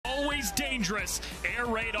is dangerous. Air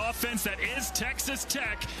raid offense that is Texas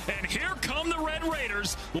Tech. And here come the Red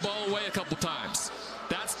Raiders. Ball away a couple times.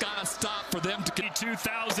 That's got to stop for them to...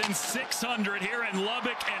 2,600 here in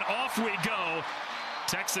Lubbock, and off we go.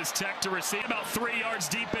 Texas Tech to receive about 3 yards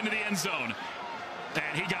deep into the end zone.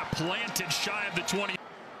 And he got planted shy of the 20.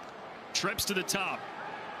 Trips to the top.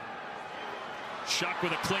 Shuck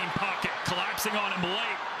with a clean pocket, collapsing on him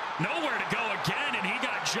late. Nowhere to go again, and he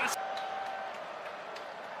got just...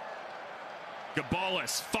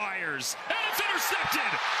 Gabalis fires, and it's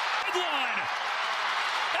intercepted! Headline!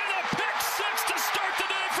 And a pick six to start the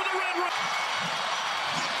day for the Red Raiders.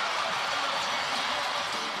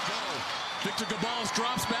 Victor Gabalis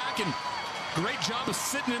drops back, and great job of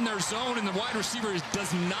sitting in their zone, and the wide receiver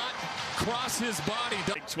does not cross his body.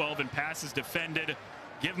 Big 12 and passes defended.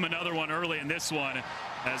 Give him another one early in this one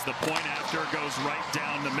as the point after goes right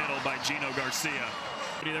down the middle by Gino Garcia.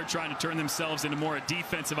 They're trying to turn themselves into more a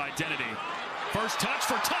defensive identity. First touch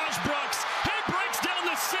for Taj Brooks. He breaks down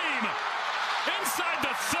the seam inside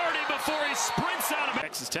the 30 before he sprints out of it.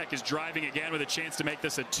 Texas Tech is driving again with a chance to make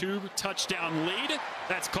this a 2-touchdown lead.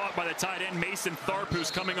 That's caught by the tight end Mason Tharp,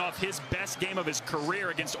 who's coming off his best game of his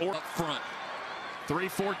career against Oregon. Up front. 3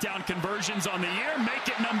 fourth-down conversions on the year. Make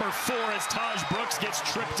it number 4 as Taj Brooks gets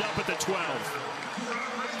tripped up at the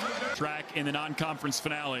 12. Track in the non-conference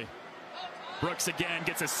finale. Brooks again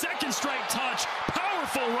gets a second straight touch.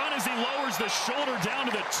 Powerful run as he lowers the shoulder down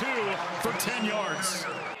to the 2 for 10 yards.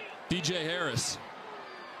 DJ Harris.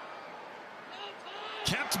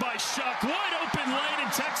 Kept by Shuck. Wide open lane,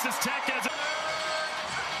 and Texas Tech has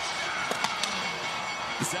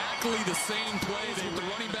exactly the same plays with the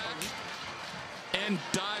running back. And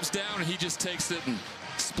dives down, and he just takes it and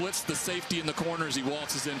splits the safety in the corner as he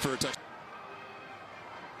waltzes in for a touchdown.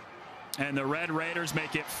 And the Red Raiders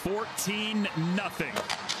make it 14-0.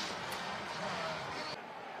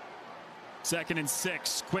 2nd and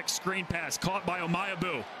 6. Quick screen pass caught by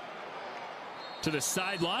Omayabu to the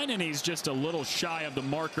sideline, and he's just a little shy of the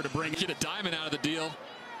marker to bring. Get a diamond out of the deal.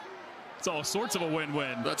 It's all sorts of a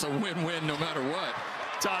win-win. That's a win-win no matter what.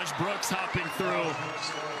 Taj Brooks hopping through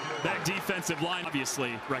that defensive line.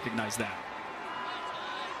 Obviously recognize that.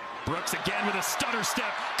 Brooks again with a stutter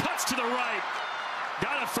step. Cuts to the right.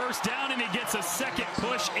 Got a first down, and he gets a second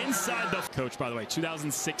push inside the... Coach, by the way,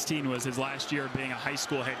 2016 was his last year being a high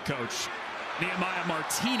school head coach. Nehemiah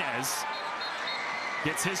Martinez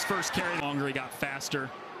gets his first carry. Longer, he got faster.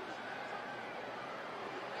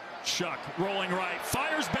 Shuck rolling right,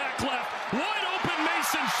 fires back left. Wide open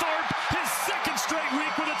Mason Tharp, his second straight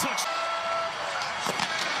week with a touchdown.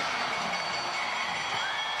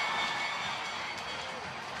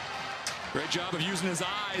 Great job of using his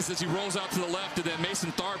eyes as he rolls out to the left, and then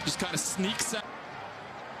Mason Tharp just kind of sneaks out.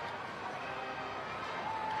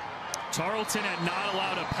 Tarleton had not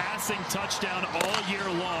allowed a passing touchdown all year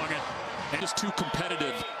long. And just too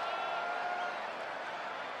competitive.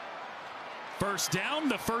 First down,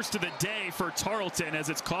 the first of the day for Tarleton as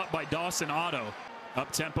it's caught by Dawson Otto.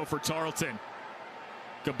 Up tempo for Tarleton.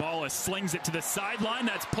 Gabalis slings it to the sideline.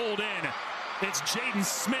 That's pulled in. It's Jaden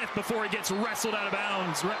Smith before he gets wrestled out of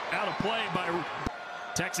bounds, out of play by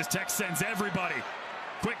Texas Tech. Sends everybody.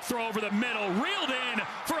 Quick throw over the middle, reeled in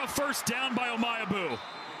for a first down by Omayabu.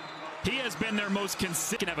 He has been their most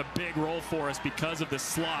consistent. Have a big role for us because of the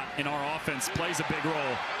slot in our offense. Plays a big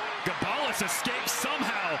role. Gabalis escapes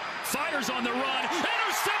somehow. Fires on the run.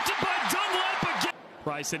 Intercepted by Dunlap again.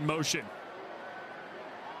 Price in motion.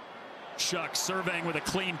 Shuck surveying with a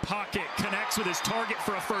clean pocket. Connects with his target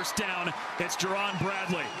for a first down. It's Jerron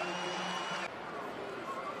Bradley.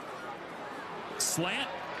 Slant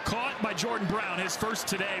caught by Jordan Brown. His first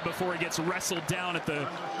today before he gets wrestled down at the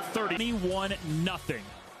 30. 21-0.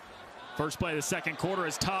 First play of the second quarter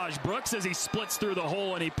is Taj Brooks as he splits through the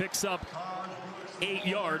hole, and he picks up 8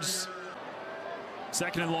 yards.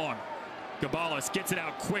 2nd and long. Gabalis gets it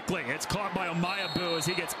out quickly. It's caught by Omayabu as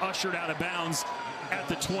he gets ushered out of bounds at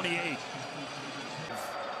the 28.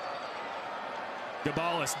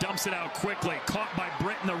 Gabalis dumps it out quickly. Caught by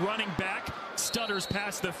Britton, the running back. Stutters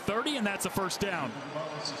past the 30, and that's a first down.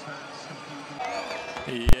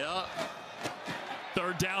 Yeah.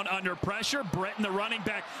 3rd down under pressure. Britton, the running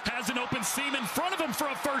back, has an open seam in front of him for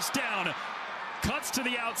a first down. Cuts to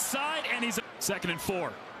the outside, and he's 2nd and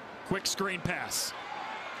 4. Quick screen pass.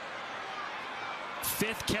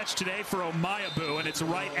 5th catch today for Omayabu, and it's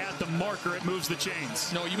right at the marker. It moves the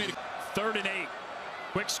chains. No, you made it. 3rd and 8.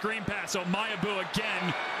 Quick screen pass. Omayabu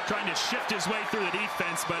again trying to shift his way through the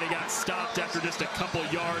defense, but he got stopped after just a couple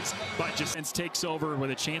yards. But just takes over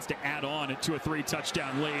with a chance to add on to a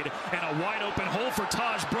 3-touchdown lead. And a wide open hole for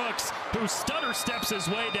Taj Brooks, who stutter steps his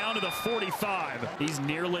way down to the 45. He's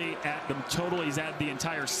nearly at the total he's had the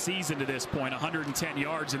entire season to this point, 110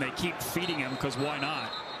 yards, and they keep feeding him because why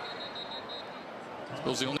not?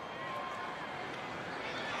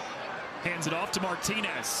 Hands it off to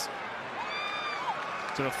Martinez.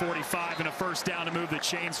 To the 45 and a first down to move the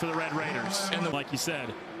chains for the Red Raiders. And like you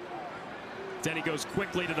said, then he goes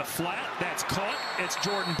quickly to the flat. That's caught. It's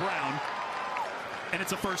Jordan Brown. And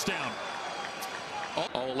it's a first down.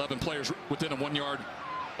 All 11 players within a 1 yard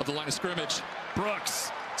of the line of scrimmage.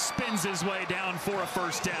 Brooks spins his way down for a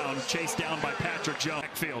first down. Chased down by Patrick Jones.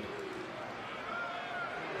 Backfield.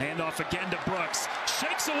 Handoff again to Brooks.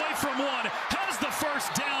 Shakes away from one. Has the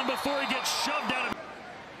first down before he gets shoved out of.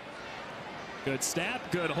 Good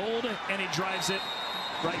snap, good hold, and he drives it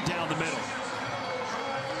right down the middle.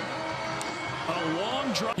 A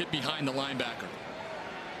long drop. Hit behind the linebacker.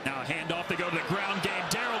 Now a handoff, they go to the ground game.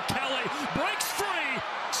 Darrell Kelly breaks free,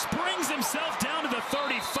 springs himself down to the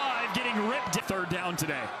 35, getting ripped. Third down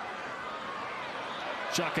today.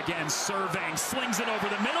 Chuck again surveying, slings it over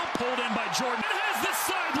the middle, pulled in by Jordan. It has the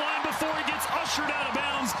sideline before he gets ushered out of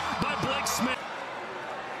bounds by Blake Smith.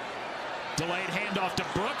 Delayed handoff to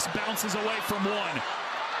Brooks, bounces away from one.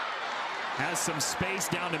 Has some space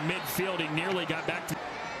down to midfield. He nearly got back to.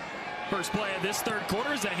 First play of this third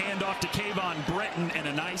quarter is a handoff to Kayvon Britton and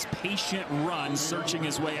a nice patient run, searching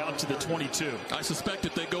his way out to the 22. I suspect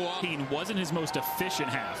that they go off. Wasn't his most efficient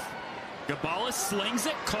half. Gabalis slings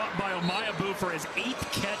it, caught by Omayabu for his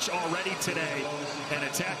 8th catch already today. And a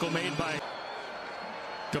tackle made by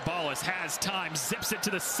Gabalis. Has time, zips it to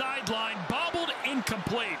the sideline, bobbled,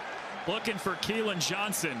 incomplete. Looking for Keelan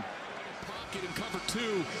Johnson. Pocket in cover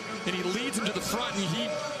 2, and he leads him to the front, and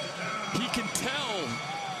he can tell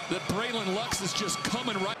that Braylon Lux is just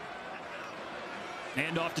coming right.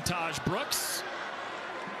 Hand off to Taj Brooks.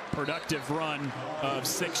 Productive run of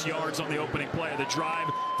 6 yards on the opening play of the drive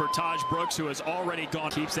for Taj Brooks, who has already gone.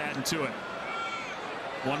 Keeps adding to it.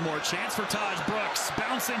 One more chance for Taj Brooks.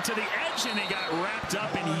 Bouncing to the edge, and he got wrapped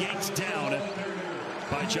up and yanked down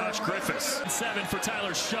by Josh Griffiths. 7 for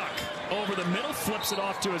Tyler Shuck. Over the middle, flips it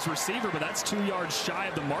off to his receiver, but that's 2 yards shy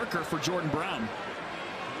of the marker for Jordan Brown.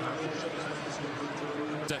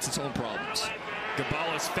 That's its own problems.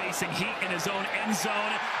 Gabalis facing heat in his own end zone,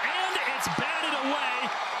 and it's batted away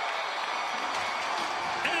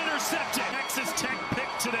and intercepted. Texas Tech pick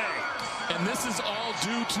today. And this is all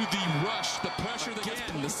due to the rush, the pressure that gets.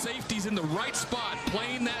 The safety's in the right spot,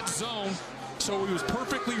 playing that zone, so he was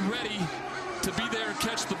perfectly ready to be there and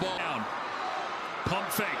catch the ball. Down. Pump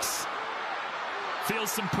fakes.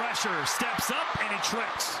 Feels some pressure. Steps up and he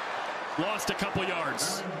trips. Lost a couple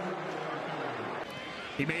yards.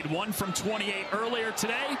 He made one from 28 earlier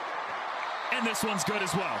today. And this one's good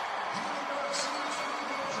as well.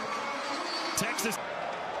 Texas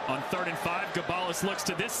on 3rd and 5. Gabalis looks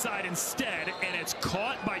to this side instead. And it's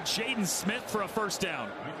caught by Jaden Smith for a first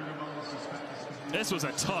down. This was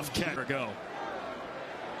a tough catch.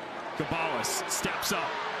 Gabalis steps up.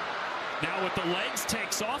 Now with the legs,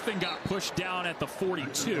 takes off and got pushed down at the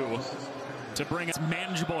 42 to bring it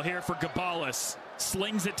manageable here for Gabalis.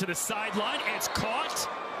 Slings it to the sideline. It's caught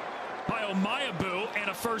by Omayabu and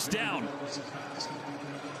a first down.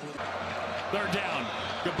 Third down.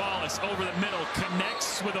 Gabalis over the middle,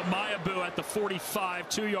 connects with Omayabu at the 45,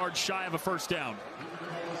 2 yards shy of a first down.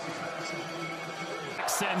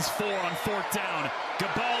 Sends 4 on 4th down.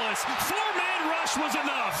 Gabalis, 4-man rush was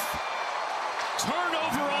enough.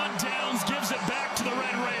 Turnover on downs, gives it back to the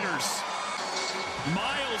Red Raiders.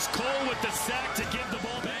 Miles Cole with the sack to give the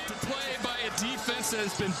ball back to play by a defense that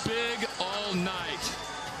has been big all night.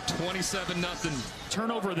 27-0.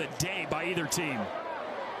 Turnover of the day by either team.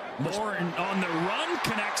 Morton on the run,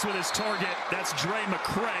 connects with his target. That's Dre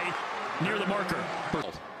McCray near the marker.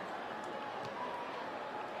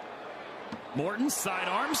 Morton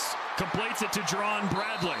sidearms, completes it to Jerron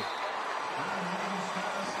Bradley.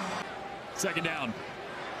 Second down.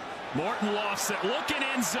 Morton lofts it, looking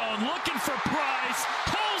end zone, looking for Price,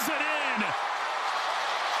 pulls it in.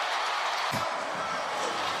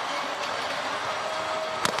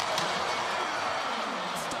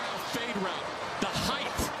 Style fade route. The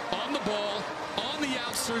height on the ball, on the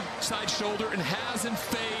outside shoulder, and has him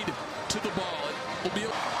fade to the ball. It will be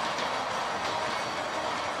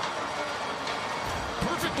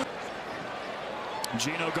perfectly.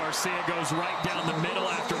 Gino Garcia goes right down the middle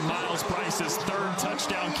after Miles Price's 3rd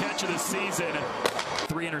touchdown catch of the season.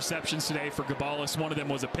 3 interceptions today for Gabalis. One of them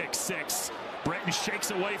was a pick 6. Britton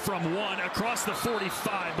shakes away from one across the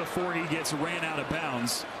 45 before he gets ran out of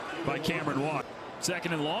bounds by Cameron Watt.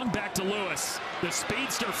 Second and long, back to Lewis. The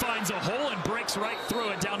speedster finds a hole and breaks right through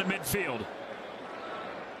it down to midfield.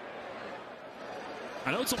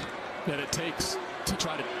 I know it's that it takes to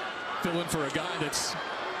try to fill in for a guy that's,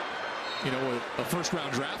 you know, a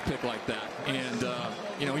first-round draft pick like that, and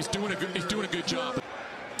you know, he's doing a good job.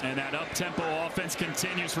 And that up-tempo offense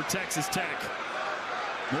continues for Texas Tech.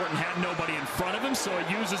 Morton had nobody in front of him, so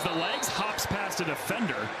he uses the legs, hops past a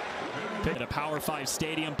defender. At a Power 5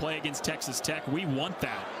 stadium play against Texas Tech, we want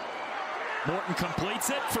that. Morton completes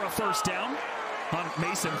it for a first down on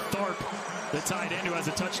Mason Tharp, the tight end who has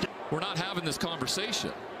a touchdown. We're not having this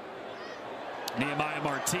conversation. Nehemiah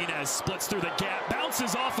Martinez splits through the gap,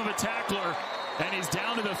 bounces off of a tackler, and he's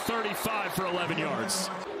down to the 35 for 11 yards.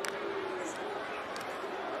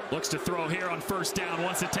 Looks to throw here on first down,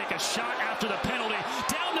 wants to take a shot after the penalty,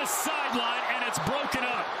 down the sideline, and it's broken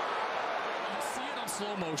up. You see it on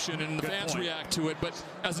slow motion, and the fans react to it, but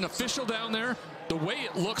as an official down there, the way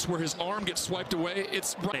it looks where his arm gets swiped away,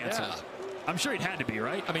 it's right. Yeah. I'm sure he'd had to be,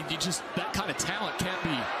 right? I mean, that kind of talent can't be,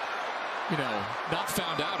 you know, not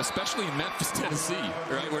found out, especially in Memphis, Tennessee,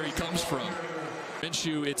 right, where he comes from.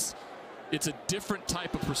 Minshew, it's a different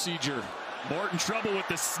type of procedure. Morton trouble with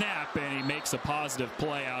the snap, and he makes a positive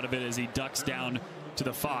play out of it as he ducks down to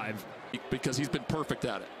the 5. Because he's been perfect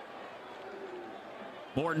at it.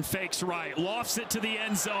 Morton fakes right, lofts it to the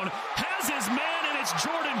end zone, has his man, and it's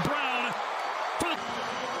Jordan Brown.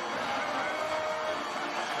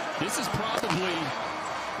 This is probably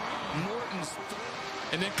Morton's,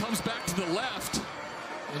 and then comes back to the left.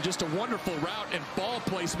 And just a wonderful route and ball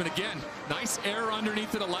placement again. Nice air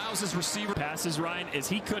underneath it, allows his receiver. Passes, Ryan, is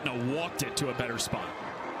he couldn't have walked it to a better spot.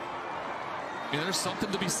 And there's something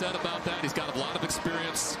to be said about that. He's got a lot of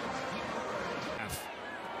experience.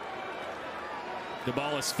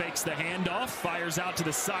 Gabalis fakes the handoff, fires out to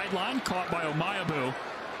the sideline, caught by Omayabu.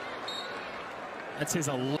 That's his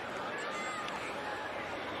 11th.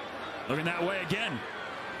 Looking that way again.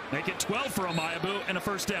 Make it 12 for Omayabu and a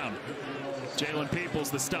first down. Jalen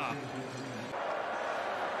Peoples the stop.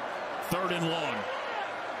 Third and long.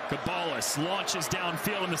 Gabalis launches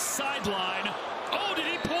downfield on the sideline. Oh, did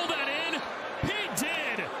he pull that in? He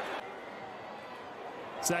did.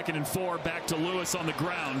 Second and 4, back to Lewis on the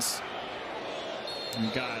grounds.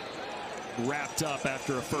 And got wrapped up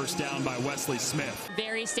after a first down by Wesley Smith.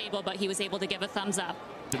 Very stable, but he was able to give a thumbs up.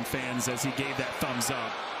 And fans as he gave that thumbs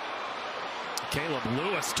up. Caleb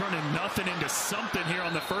Lewis turning nothing into something here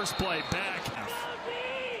on the first play back.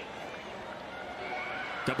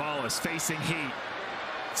 Gabalis facing heat.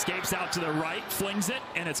 Escapes out to the right, flings it,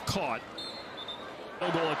 and it's caught.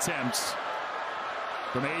 Field goal attempts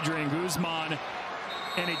from Adrian Guzman,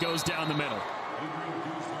 and he goes down the middle.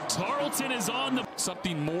 Tarleton is on the...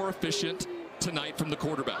 Something more efficient tonight from the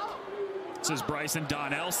quarterback. This is Bryson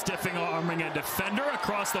Donnell stiffing arming a defender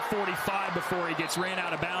across the 45 before he gets ran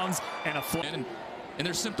out of bounds, and a flip. And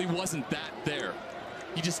there simply wasn't that there.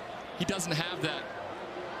 He doesn't have that.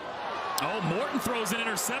 Oh, Morton throws an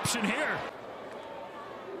interception here.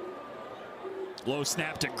 Low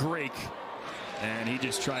snap to Greek, and he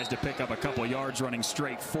just tries to pick up a couple yards running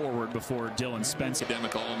straight forward before Dylan Spencer.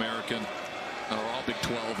 Academic All-American, all Big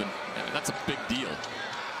 12, and that's a big deal.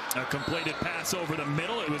 A completed pass over the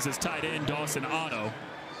middle. It was his tight end, Dawson Otto.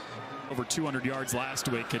 Over 200 yards last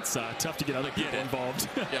week. It's tough to get other people involved.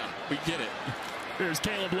 Yeah, we get it. Here's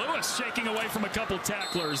Caleb Lewis shaking away from a couple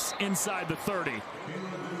tacklers inside the 30.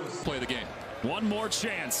 Play the game. One more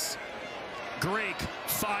chance. Greek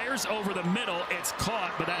fires over the middle. It's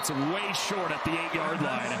caught, but that's way short at the 8-yard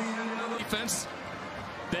line. Defense,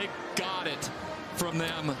 they got it from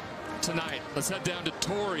them tonight. Let's head down to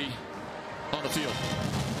Torrey on the field.